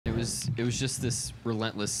was just this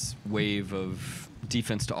relentless wave of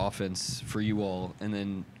defense to offense for you all, and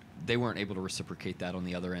then they weren't able to reciprocate that on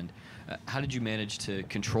the other end. How did you manage to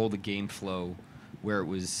control the game flow where it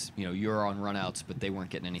was, you're on runouts, but they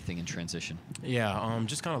weren't getting anything in transition? Yeah,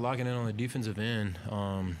 just kind of locking in on the defensive end.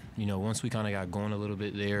 Once we kind of got going a little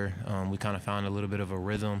bit there, we kind of found a little bit of a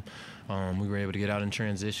rhythm. We were able to get out in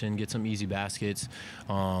transition, get some easy baskets,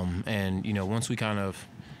 and once we kind of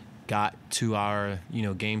got to our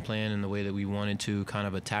game plan and the way that we wanted to kind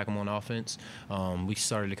of attack them on offense, we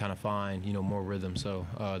started to kind of find more rhythm. So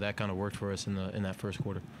that kind of worked for us in that first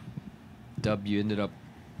quarter. Dub, you ended up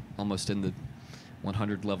almost in the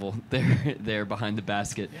 100 level there behind the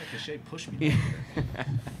basket. Yeah, because Shai pushed me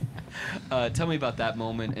there. Tell me about that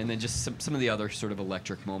moment, and then just some of the other sort of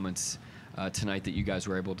electric moments tonight that you guys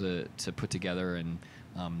were able to put together and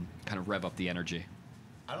kind of rev up the energy.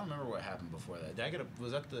 I don't remember what happened before that.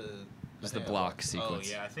 Was that the... It was the block sequence.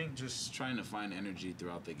 Oh, yeah. I think just trying to find energy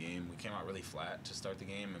throughout the game. We came out really flat to start the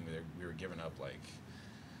game, and we were giving up,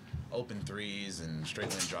 open threes and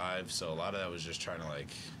straight-line drives. So a lot of that was just trying to,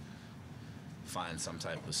 find some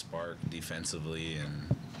type of spark defensively.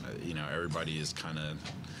 And, everybody is kind of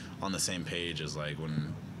on the same page as,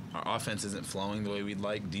 when our offense isn't flowing the way we'd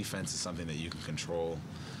like, defense is something that you can control,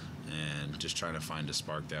 and just trying to find a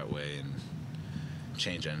spark that way and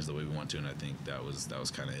change ends the way we want to, and I think that was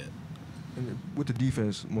kind of it. And with the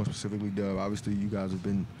defense, more specifically, Dub, obviously you guys have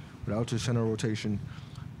been without your center rotation.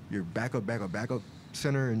 Your backup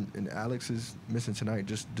center, and Alex is missing tonight.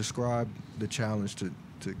 Just describe the challenge to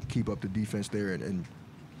keep up the defense there, and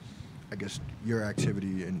I guess your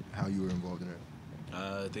activity and how you were involved in it.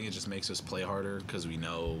 I think it just makes us play harder because we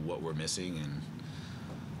know what we're missing, and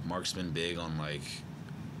Mark's been big on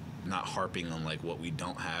not harping on what we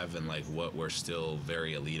don't have and what we're still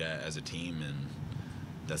very elite at as a team, and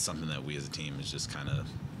that's something that we as a team is just kind of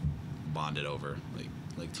bonded over.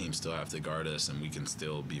 Teams still have to guard us, and we can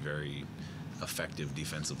still be very effective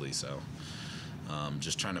defensively. So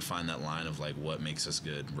just trying to find that line of what makes us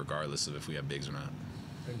good, regardless of if we have bigs or not.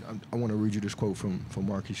 And I want to read you this quote from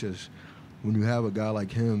Mark. He says, "When you have a guy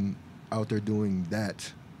like him out there doing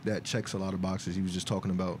that checks a lot of boxes." He was just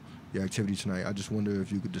talking about your activity tonight. I just wonder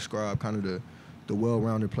if you could describe kind of the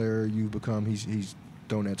well-rounded player you've become. He's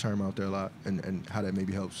thrown that term out there a lot, and how that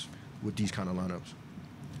maybe helps with these kind of lineups.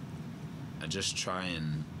 I just try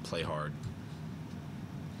and play hard.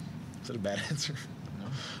 Is that a bad answer? No.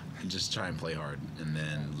 I just try and play hard, and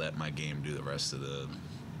then let my game do the rest of the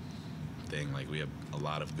thing. We have a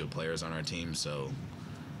lot of good players on our team, so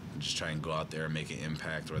just try and go out there and make an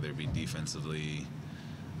impact, whether it be defensively.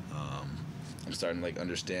 I'm starting to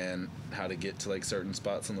understand how to get to certain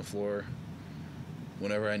spots on the floor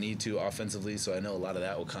whenever I need to offensively, so I know a lot of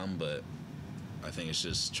that will come, but I think it's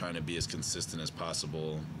just trying to be as consistent as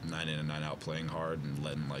possible, 9 in and 9 out, playing hard, and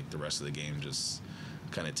letting the rest of the game just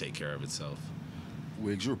kind of take care of itself.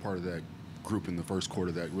 Wiggs, you were part of that group in the first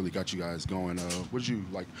quarter that really got you guys going. What did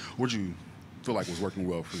you feel like was working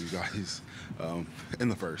well for you guys in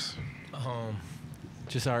the first?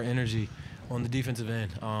 Just our energy on the defensive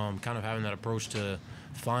end, kind of having that approach to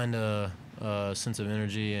find a sense of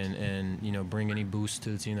energy and bring any boost to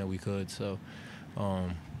the team that we could. So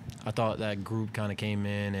I thought that group kind of came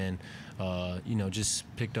in and just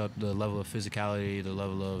picked up the level of physicality, the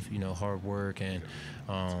level of hard work, and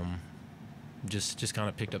just kind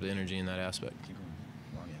of picked up the energy in that aspect.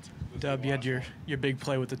 Dub, you had your big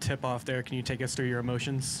play with the tip off there. Can you take us through your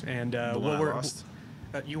emotions and the one I lost?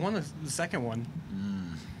 You won the second one.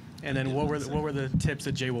 And then what were the tips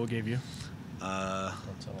that Jay Will gave you?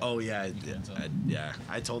 Oh yeah,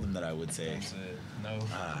 I told him that I would say. No.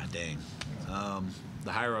 Dang.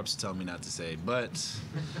 The higher ups tell me not to say, but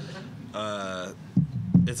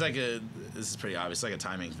it's this is pretty obvious, a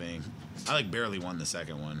timing thing. I barely won the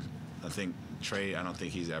second one. I think Trey, I don't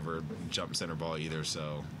think he's ever jumped center ball either,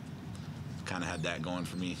 so kind of had that going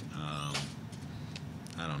for me. I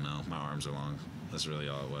don't know. My arms are long. That's really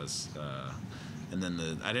all it was. And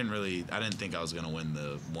then I didn't think I was going to win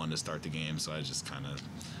the one to start the game, so I just kind of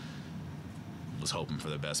was hoping for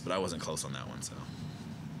the best, but I wasn't close on that one. So,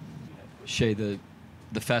 Shai, the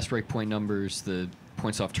fast break point numbers, the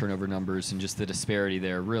points off turnover numbers, and just the disparity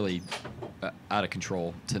there really out of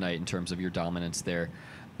control tonight in terms of your dominance there.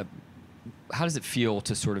 How does it feel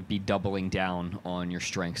to sort of be doubling down on your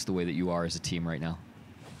strengths the way that you are as a team right now?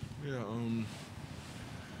 Yeah,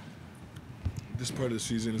 this part of the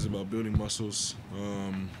season is about building muscles,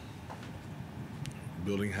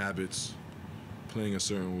 building habits, playing a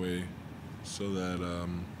certain way, so that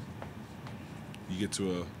you get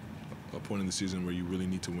to a point in the season where you really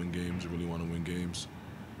need to win games, you really want to win games.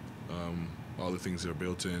 all the things that are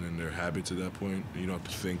built in and their habits at that point. You don't have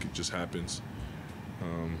to think; it just happens.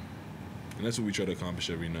 And that's what we try to accomplish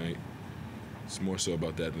every night. It's more so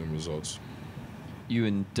about that than results. You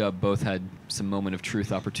and Dub both had some moment of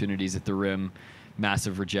truth opportunities at the rim,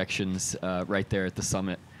 massive rejections right there at the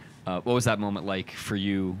summit. What was that moment like for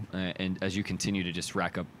you, and as you continue to just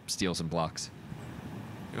rack up steals and blocks?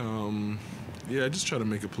 Yeah, I just try to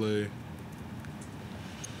make a play.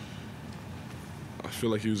 I feel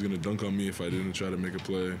like he was going to dunk on me if I didn't try to make a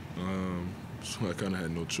play. So I kind of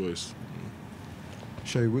had no choice.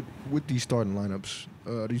 Shai, with these starting lineups,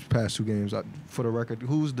 these past 2 games, for the record,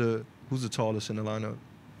 who's the tallest in the lineup?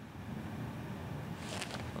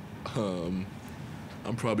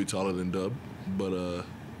 I'm probably taller than Dub, but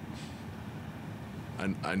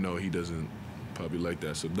I know he doesn't probably like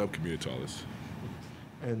that, so Dub can be the tallest.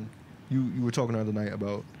 And you were talking the other night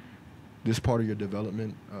about this part of your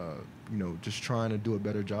development, just trying to do a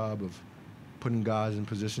better job of putting guys in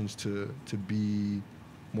positions to be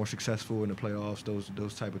more successful in the playoffs,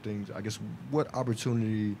 those type of things. I guess what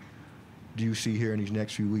opportunity do you see here in these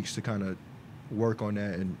next few weeks to kind of work on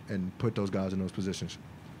that and put those guys in those positions?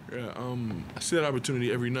 Yeah, I see that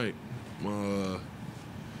opportunity every night.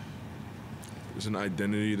 It's an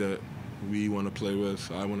identity that we want to play with,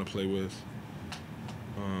 I want to play with.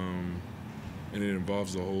 And it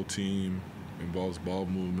involves the whole team, involves ball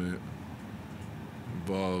movement,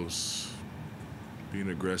 involves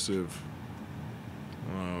being aggressive.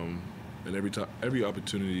 And every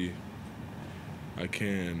opportunity I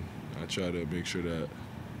can, I try to make sure that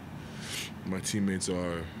my teammates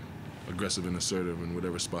are aggressive and assertive in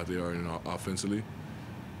whatever spot they are in offensively.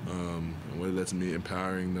 And whether that's me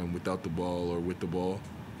empowering them without the ball or with the ball,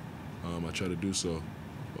 I try to do so.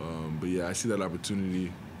 But yeah, I see that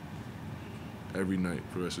opportunity every night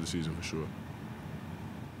for the rest of the season for sure.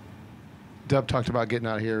 Dub talked about getting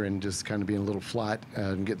out here and just kind of being a little flat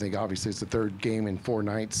and getting, obviously it's the 3rd game in 4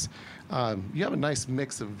 nights. You have a nice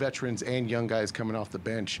mix of veterans and young guys coming off the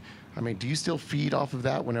bench. I mean, do you still feed off of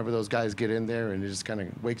that whenever those guys get in there and it just kind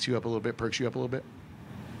of wakes you up a little bit, perks you up a little bit?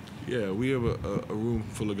 Yeah, we have a room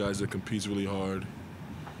full of guys that competes really hard,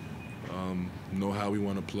 know how we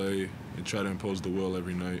want to play, and try to impose the will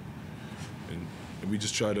every night. And we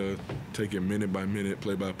just try to take it minute by minute,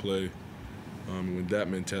 play by play. With that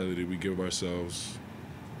mentality, we give ourselves,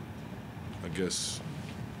 I guess,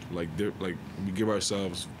 like we give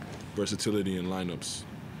ourselves versatility in lineups.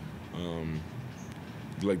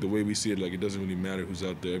 Like the way we see it, like it doesn't really matter who's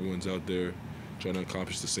out there. Everyone's out there trying to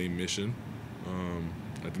accomplish the same mission.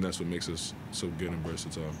 I think that's what makes us so good and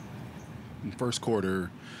versatile. In first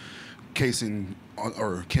quarter,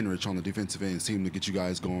 Kenrich on the defensive end seemed to get you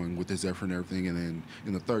guys going with his effort and everything, and then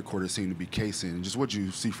in the 3rd quarter it seemed to be Kaysen. Just what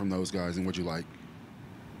you see from those guys and what you like?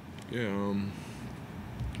 Yeah,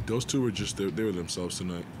 those two were just they were themselves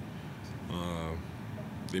tonight.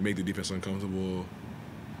 They make the defense uncomfortable.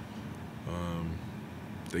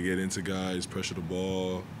 They get into guys, pressure the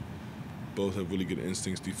ball. Both have really good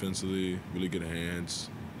instincts defensively, really good hands.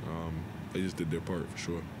 They just did their part for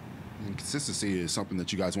sure. And consistency is something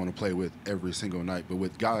that you guys want to play with every single night. But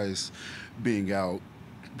with guys being out,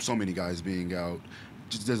 so many guys being out,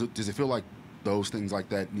 does it feel like those things like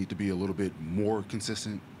that need to be a little bit more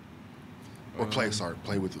consistent? Or play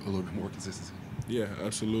with a little bit more consistency? Yeah,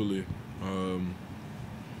 absolutely.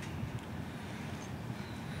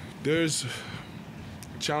 There's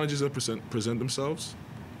challenges that present themselves.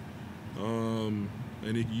 And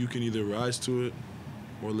you can either rise to it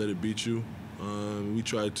or let it beat you. We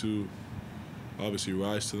try to obviously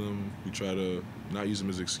rise to them. We try to not use them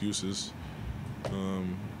as excuses.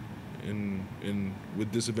 And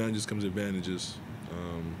with disadvantages comes advantages.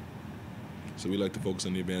 So we like to focus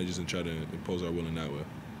on the advantages and try to impose our will in that way.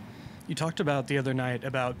 You talked about the other night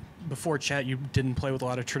about before Chet, you didn't play with a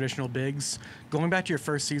lot of traditional bigs. Going back to your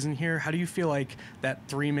first season here, how do you feel like that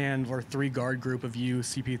 3-man or 3-guard group of you,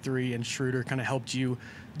 CP3 and Schroeder, kind of helped you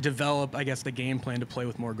develop, I guess, the game plan to play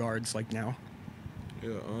with more guards like now?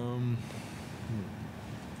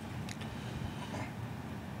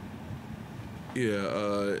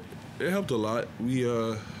 Yeah, it helped a lot. We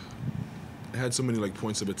had so many like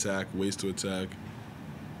points of attack, ways to attack,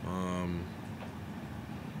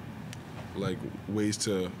 like ways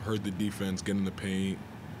to hurt the defense, get in the paint.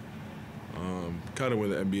 Kind of where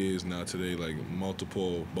the NBA is now today, like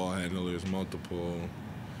multiple ball handlers, multiple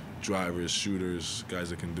drivers, shooters, guys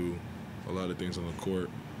that can do a lot of things on the court.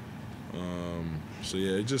 So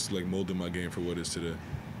yeah, it just like molded my game for what it is today.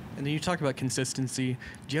 And then you talked about consistency.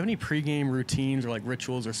 Do you have any pregame routines or like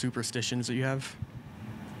rituals or superstitions that you have?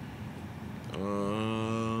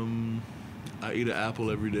 I eat an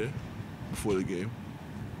apple every day before the game.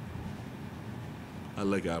 I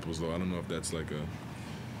like apples though. I don't know if that's like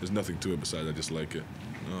there's nothing to it besides I just like it.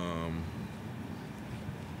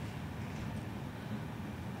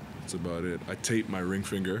 That's about it. I tape my ring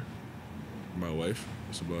finger. My wife.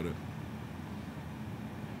 That's about it.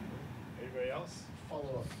 Anybody else?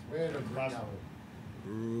 Follow up. Red or green apple?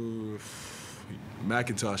 Ooh,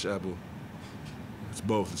 Macintosh apple. It's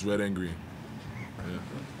both. It's red and green. Yeah.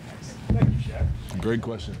 Thank you, Shaq. Great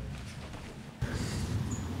question.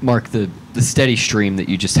 Mark, the steady stream that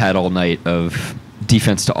you just had all night of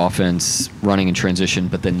defense to offense, running in transition,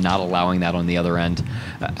 but then not allowing that on the other end.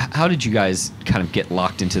 How did you guys kind of get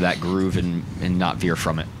locked into that groove and not veer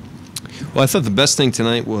from it? Well, I thought the best thing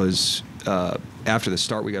tonight was after the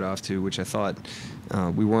start we got off to, which I thought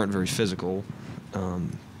we weren't very physical,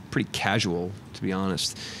 pretty casual, to be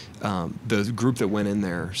honest. The group that went in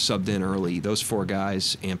there, subbed in early, those 4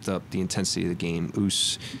 guys amped up the intensity of the game.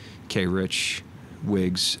 Oos, K. Rich,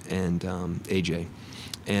 Wiggs, and AJ.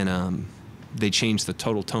 And they changed the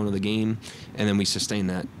total tone of the game, and then we sustained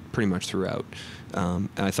that pretty much throughout. And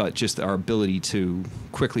I thought just our ability to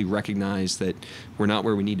quickly recognize that we're not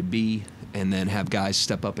where we need to be, and then have guys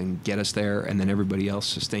step up and get us there, and then everybody else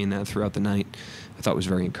sustain that throughout the night, I thought was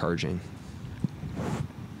very encouraging.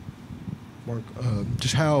 Mark,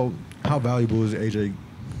 just how valuable is AJ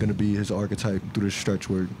going to be, his archetype, through this stretch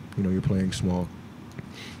where you're playing small?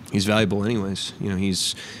 He's valuable anyways.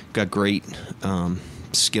 He's got great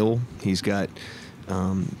skill. He's got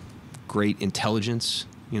great intelligence.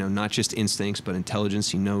 Not just instincts, but intelligence.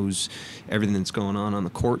 He knows everything that's going on the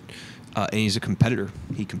court, and he's a competitor.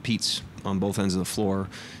 He competes on both ends of the floor.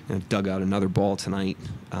 Dug out another ball tonight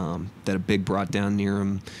that a big brought down near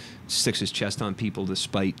him. Sticks his chest on people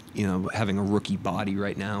despite having a rookie body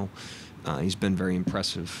right now. He's been very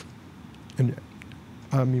impressive. And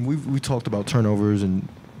I mean, we talked about turnovers and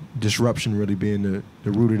disruption really being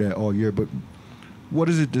the root of that all year. But what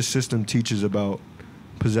is it this system teaches about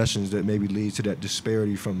possessions that maybe leads to that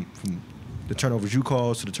disparity from the turnovers you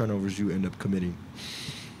cause to the turnovers you end up committing?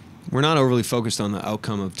 We're not overly focused on the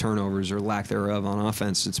outcome of turnovers or lack thereof on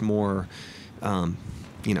offense. It's more,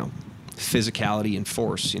 physicality and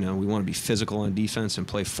force. We want to be physical on defense and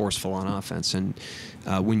play forceful on offense. And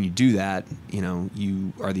when you do that,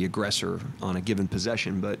 you are the aggressor on a given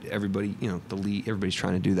possession. But everybody, everybody's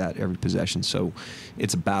trying to do that every possession. So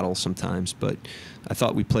it's a battle sometimes. But I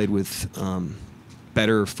thought we played with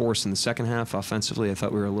better force in the second half offensively. I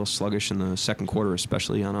thought we were a little sluggish in the second quarter,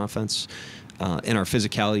 especially on offense. And our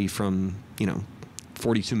physicality from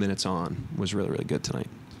 42 minutes on was really, really good tonight.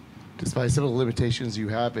 Despite some of the limitations you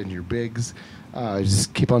have in your bigs, I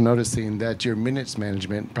just keep on noticing that your minutes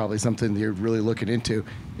management, probably something that you're really looking into,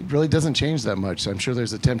 it really doesn't change that much. So I'm sure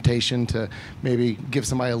there's a temptation to maybe give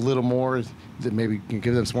somebody a little more, that maybe can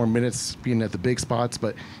give them some more minutes being at the big spots,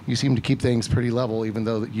 but you seem to keep things pretty level, even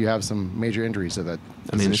though you have some major injuries at that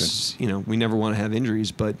position. I mean, we never want to have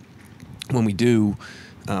injuries, but when we do,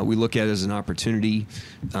 we look at it as an opportunity,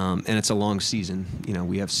 and it's a long season.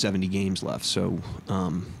 We have 70 games left, so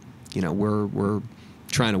we're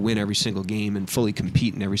trying to win every single game and fully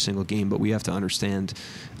compete in every single game, but we have to understand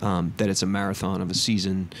that it's a marathon of a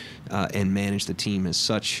season and manage the team as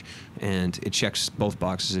such. And it checks both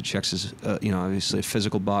boxes. It checks as obviously a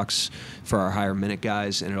physical box for our higher minute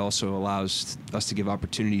guys, and it also allows us to give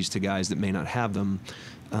opportunities to guys that may not have them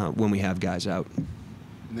when we have guys out.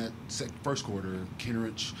 In that first quarter,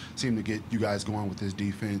 Kenrich seemed to get you guys going with his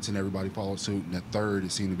defense, and everybody followed suit. In that third,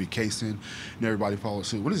 it seemed to be Kaysen, and everybody followed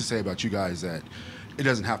suit. What does it say about you guys that it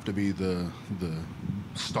doesn't have to be the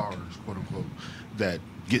stars, quote unquote, that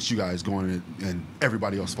gets you guys going, and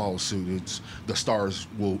everybody else follows suit? It's the stars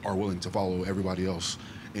are willing to follow everybody else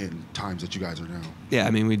in times that you guys are now. Yeah, I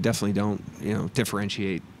mean, we definitely don't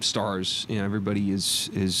differentiate stars. Everybody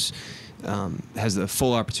has the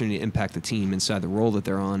full opportunity to impact the team inside the role that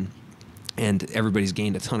they're on, and everybody's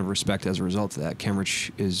gained a ton of respect as a result of that.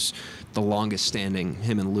 Kenrich is the longest standing,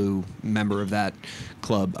 him and Lou, member of that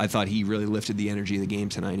club. I thought he really lifted the energy of the game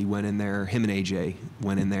tonight. He went in there, him and AJ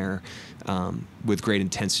went in there with great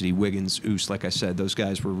intensity. Wiggins, Oos, like I said, those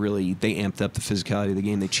guys were they amped up the physicality of the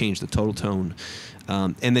game. They changed the total tone.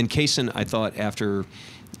 And then Kaysen, I thought after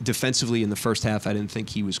defensively in the first half, I didn't think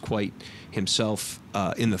he was quite himself.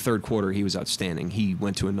 In the third quarter, he was outstanding. He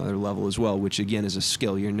went to another level as well, which again is a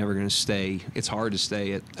skill. You're never going to stay. It's hard to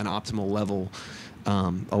stay at an optimal level,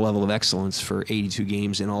 a level of excellence for 82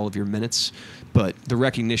 games in all of your minutes. But the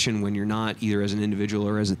recognition when you're not, either as an individual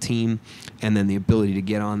or as a team, and then the ability to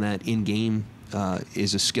get on that in game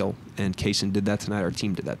is a skill. And Kaysen did that tonight. Our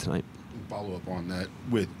team did that tonight. Follow up on that,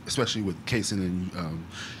 especially with Kaysen and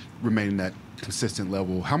remaining that consistent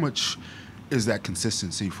level. How much is that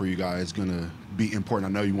consistency for you guys going to be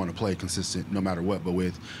important? I know you want to play consistent no matter what, but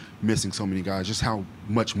with missing so many guys, just how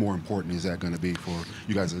much more important is that going to be for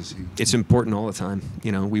you guys as a team? It's important all the time.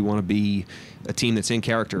 We want to be a team that's in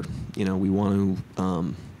character. We want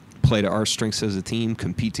to play to our strengths as a team,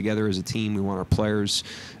 compete together as a team. We want our players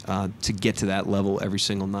to get to that level every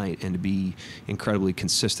single night and to be incredibly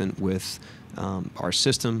consistent with our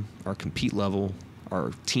system, our compete level,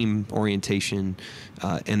 our team orientation,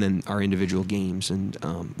 and then our individual games. And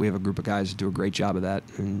we have a group of guys that do a great job of that.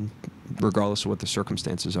 And regardless of what the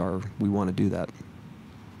circumstances are, we want to do that.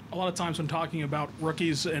 A lot of times when talking about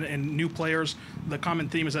rookies and new players, the common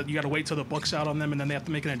theme is that you got to wait till the book's out on them and then they have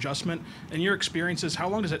to make an adjustment. In your experiences, how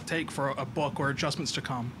long does it take for a book or adjustments to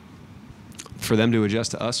come? For them to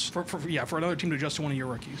adjust to us? For another team to adjust to one of your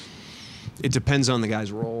rookies. It depends on the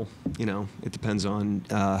guy's role. It depends on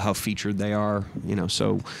how featured they are.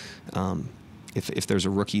 So if there's a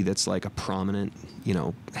rookie that's like a prominent,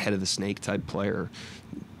 head of the snake type player,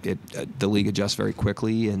 the league adjusts very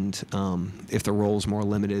quickly, and if the role's more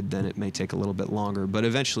limited, then it may take a little bit longer. But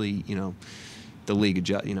eventually, the league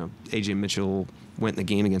adjust. AJ Mitchell went in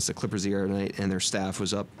the game against the Clippers the other night, and their staff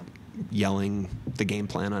was up yelling the game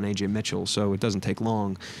plan on AJ Mitchell, so it doesn't take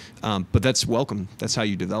long. But that's welcome. That's how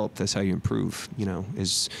you develop. That's how you improve.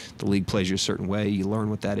 Is the league plays you a certain way, you learn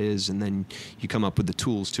what that is, and then you come up with the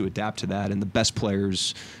tools to adapt to that. And the best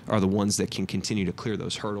players are the ones that can continue to clear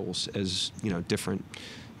those hurdles as different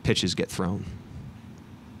pitches get thrown.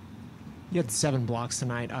 You had 7 blocks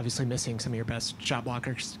tonight, obviously missing some of your best shot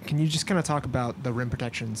blockers. Can you just kind of talk about the rim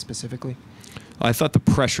protection specifically? I thought the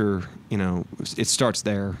pressure, it starts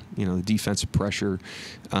there. The defensive pressure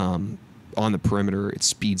on the perimeter, it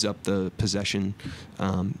speeds up the possession.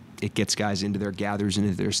 It gets guys into their gathers and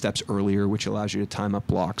into their steps earlier, which allows you to time up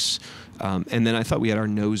blocks. And then I thought we had our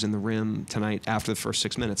nose in the rim tonight after the first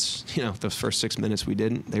 6 minutes. Those first 6 minutes we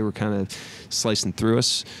didn't. They were kind of slicing through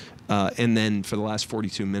us. And then for the last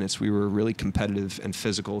 42 minutes, we were really competitive and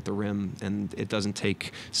physical at the rim. And it doesn't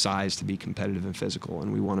take size to be competitive and physical.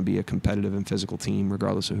 And we want to be a competitive and physical team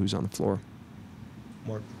regardless of who's on the floor.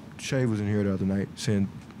 Mark, Shai was in here the other night saying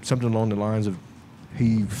something along the lines of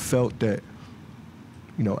he felt that,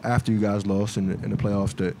 after you guys lost in the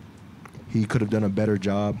playoffs, that he could have done a better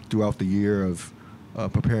job throughout the year of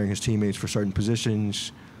preparing his teammates for certain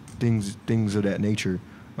positions, things of that nature.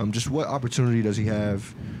 Just what opportunity does he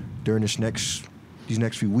have during these next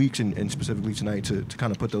few weeks and specifically tonight to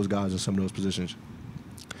kind of put those guys in some of those positions?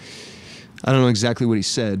 I don't know exactly what he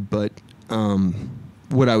said, but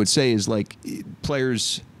what I would say is like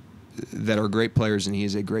players that are great players, and he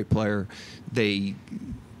is a great player, they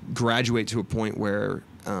graduate to a point where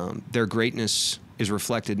their greatness is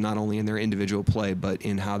reflected not only in their individual play but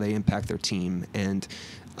in how they impact their team. And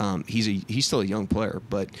he's still a young player,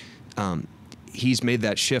 but he's made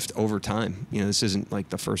that shift over time. This isn't like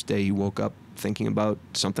the first day he woke up thinking about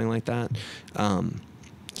something like that.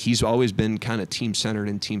 He's always been kind of team-centered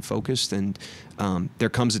and team-focused, and there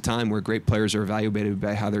comes a time where great players are evaluated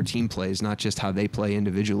by how their team plays, not just how they play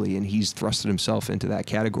individually, and he's thrusted himself into that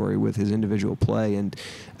category with his individual play, and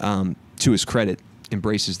to his credit,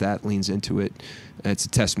 embraces that, leans into it. It's a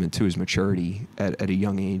testament to his maturity at a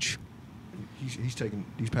young age. He's taken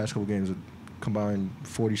these past couple games, combined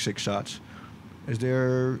 46 shots. Is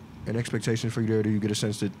there an expectation for you there? Do you get a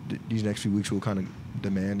sense that these next few weeks will kind of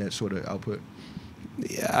demand that sort of output?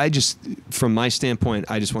 From my standpoint,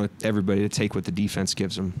 I just want everybody to take what the defense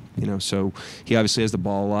gives them. So he obviously has the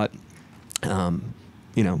ball a lot.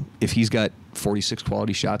 If he's got 46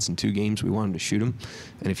 quality shots in 2 games, we want him to shoot them,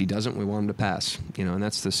 and if he doesn't, we want him to pass. And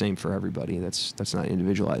that's the same for everybody. That's not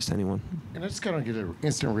individualized to anyone. And I just kind of get an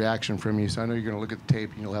instant reaction from you, so I know you're going to look at the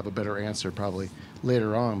tape and you'll have a better answer probably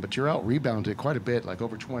later on. But you're out rebounded quite a bit, like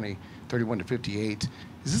over 20, 31 to 58.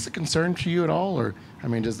 Is this a concern to you at all, or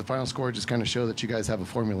does the final score just kind of show that you guys have a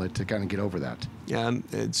formula to kind of get over that? Yeah,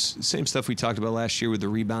 it's the same stuff we talked about last year with the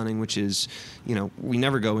rebounding, which is, we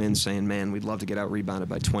never go in saying, man, we'd love to get out rebounded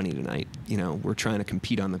by 20 tonight. We're trying to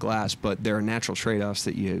compete on the glass, but there are natural trade-offs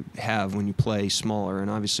that you have when you play smaller,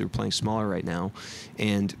 and obviously we're playing smaller right now,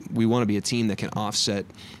 and we want to be a team that can offset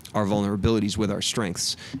our vulnerabilities with our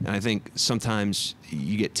strengths. And I think sometimes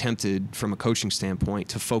you get tempted from a coaching standpoint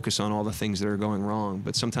to focus on all the things that are going wrong,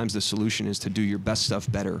 but sometimes the solution is to do your best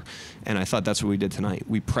stuff better. And I thought that's what we did tonight.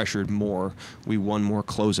 We pressured more. We won more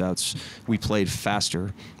closeouts. We played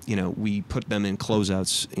faster. We put them in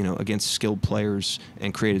closeouts, against skilled players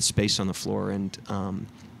and created space on the floor. And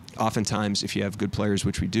oftentimes, if you have good players,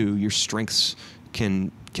 which we do, your strengths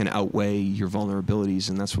can outweigh your vulnerabilities,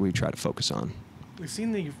 and that's what we try to focus on. We've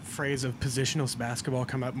seen the phrase of positionless basketball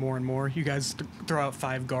come up more and more. You guys throw out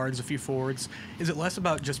 5 guards, a few forwards. Is it less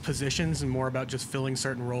about just positions and more about just filling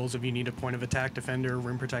certain roles if you need a point of attack defender,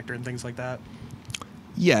 rim protector, and things like that?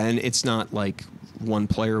 Yeah, and it's not like one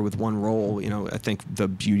player with one role. You know, I think the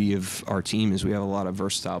beauty of our team is we have a lot of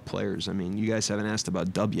versatile players. I mean, you guys haven't asked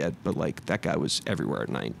about Dub yet, but like that guy was everywhere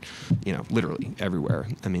tonight. You know, literally everywhere.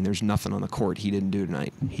 I mean, there's nothing on the court he didn't do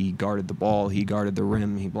tonight. He guarded the ball, he guarded the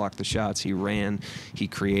rim, he blocked the shots, he ran, he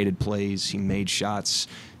created plays, he made shots.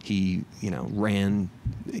 He, ran,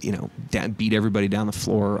 beat everybody down the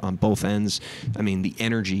floor on both ends. I mean, the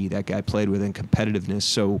energy that guy played with and competitiveness.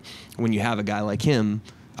 So when you have a guy like him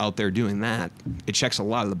out there doing that, it checks a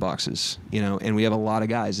lot of the boxes, and we have a lot of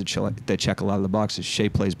guys that check a lot of the boxes. Shai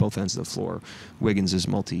plays both ends of the floor. Wiggins is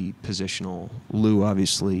multi-positional. Lou,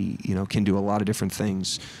 obviously, can do a lot of different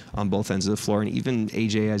things on both ends of the floor. And even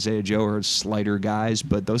AJ, Isaiah Joe are slighter guys,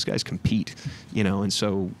 but those guys compete, and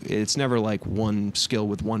so it's never like one skill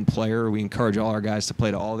with one player. We encourage all our guys to play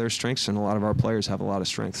to all their strengths, and a lot of our players have a lot of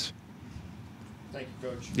strengths. Thank you,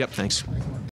 Coach. Yep, thanks.